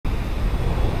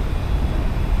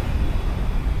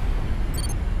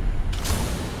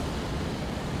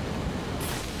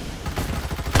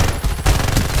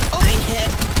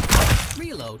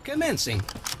Reload commencing.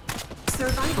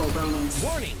 Survival bonus.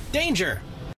 Warning, danger.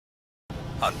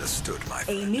 Understood, my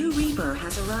friend. A new Reaper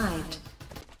has arrived.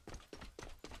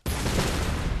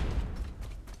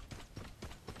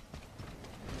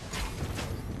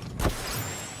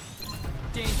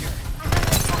 Danger.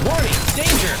 Warning,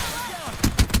 danger.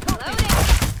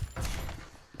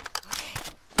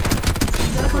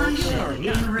 Supply shell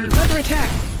en route. Under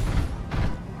attack.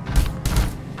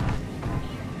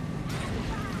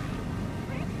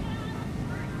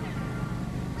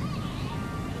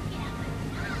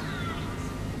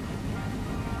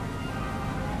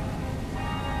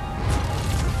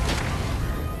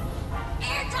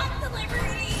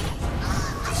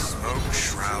 The smoke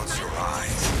shrouds your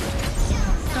eyes.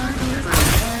 Star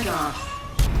delivery aired off.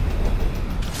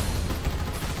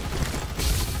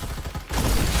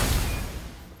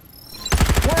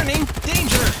 Warning,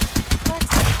 danger. Let's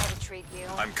see how to treat you.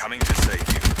 I'm coming to save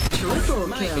you. Triple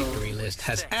My kill. victory list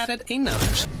has added another.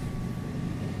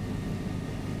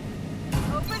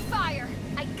 Open fire!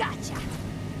 I gotcha!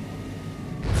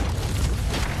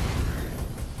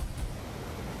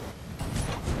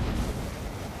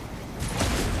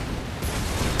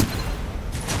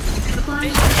 Supply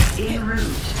shell en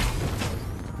route.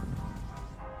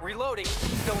 Reloading,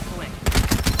 don't blink.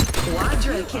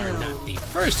 Quadra kill. Not the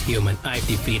first human I've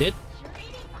defeated.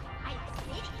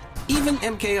 Even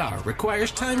MKR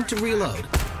requires time to reload.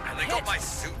 And they got my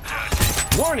suit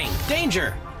dirty. Warning,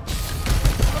 danger.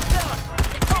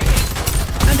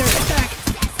 Under attack.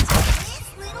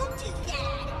 This little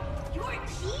doodad, your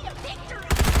key to victory.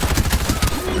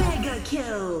 Mega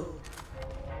kill.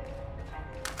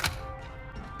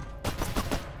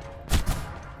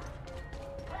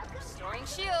 Restoring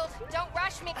shield. Don't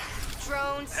rush me.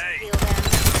 Drones, Hey. heal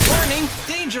them. Warning,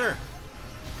 danger.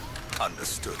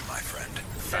 Understood, my friend.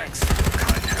 Thanks for your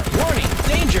kind help. Warning,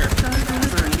 danger. Star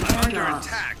delivery aired Under off.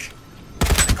 attack.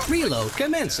 Reload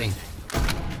commencing.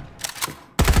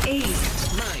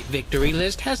 Ace. My victory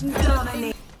list has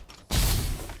Dominate.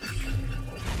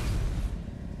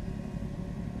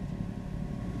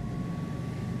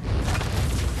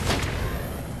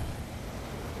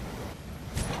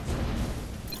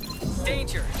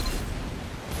 danger.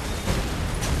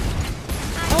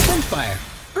 Open fire.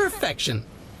 Perfection.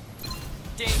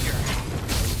 Danger.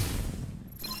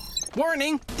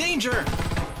 Warning, danger.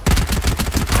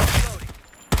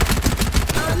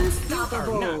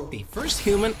 Unstoppable. Not the first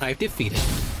human I've defeated.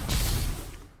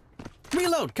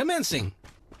 Reload commencing.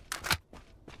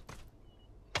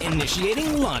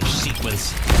 Initiating launch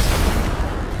sequence.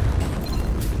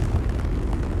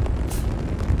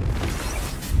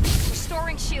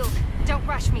 Restoring shield. Don't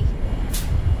rush me.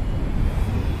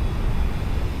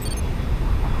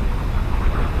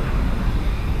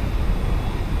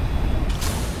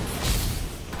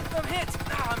 I'm hit.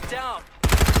 Now I'm down.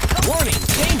 Warning,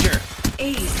 danger.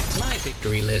 Ace. My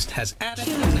victory list has added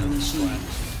Killing another machine. squad.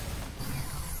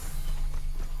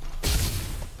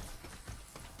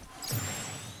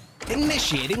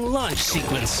 Initiating launch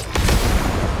sequence.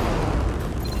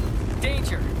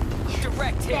 Danger.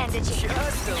 Direct hit. Bandaging.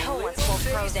 No one's more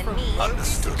pro than me.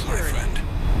 Understood, my friend.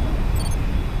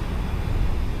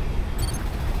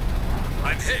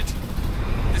 I'm hit.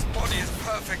 This body is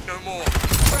perfect no more.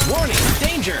 Warning,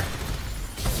 danger.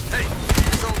 Hey,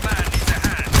 this old man needs a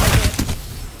hand.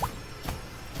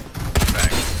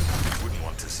 Thanks. You wouldn't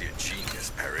want to see a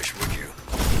genius perish, would you?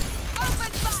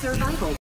 Survival.